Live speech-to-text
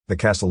The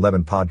Cast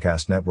 11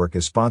 Podcast Network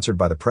is sponsored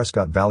by the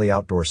Prescott Valley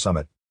Outdoor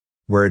Summit,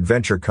 where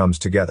adventure comes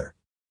together.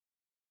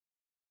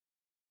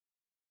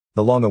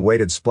 The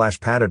long-awaited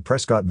splash pad at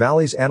Prescott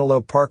Valley's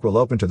Antelope Park will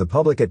open to the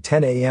public at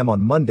 10 a.m.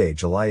 on Monday,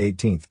 July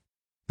 18th.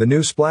 The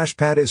new splash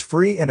pad is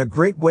free and a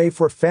great way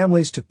for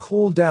families to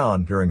cool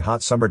down during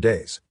hot summer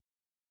days.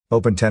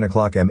 Open 10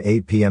 o'clock a.m.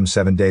 8 p.m.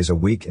 7 days a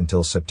week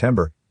until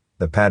September,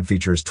 the pad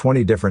features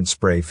 20 different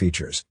spray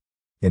features.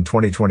 In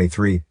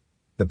 2023,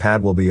 the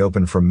pad will be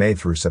open from May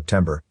through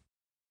September.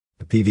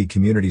 The PV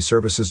Community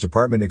Services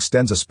Department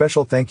extends a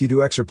special thank you to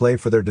Exerplay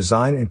for their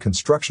design and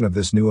construction of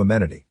this new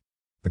amenity.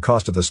 The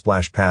cost of the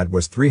splash pad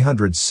was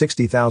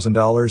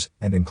 $360,000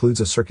 and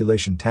includes a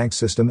circulation tank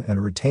system and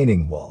a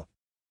retaining wall.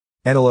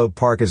 Antelope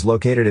Park is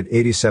located at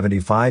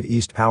 8075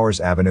 East Powers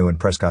Avenue in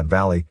Prescott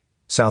Valley,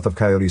 south of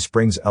Coyote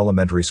Springs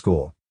Elementary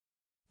School.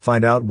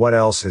 Find out what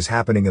else is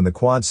happening in the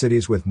Quad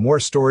Cities with more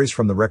stories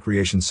from the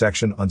recreation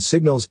section on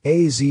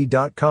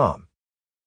signalsaz.com.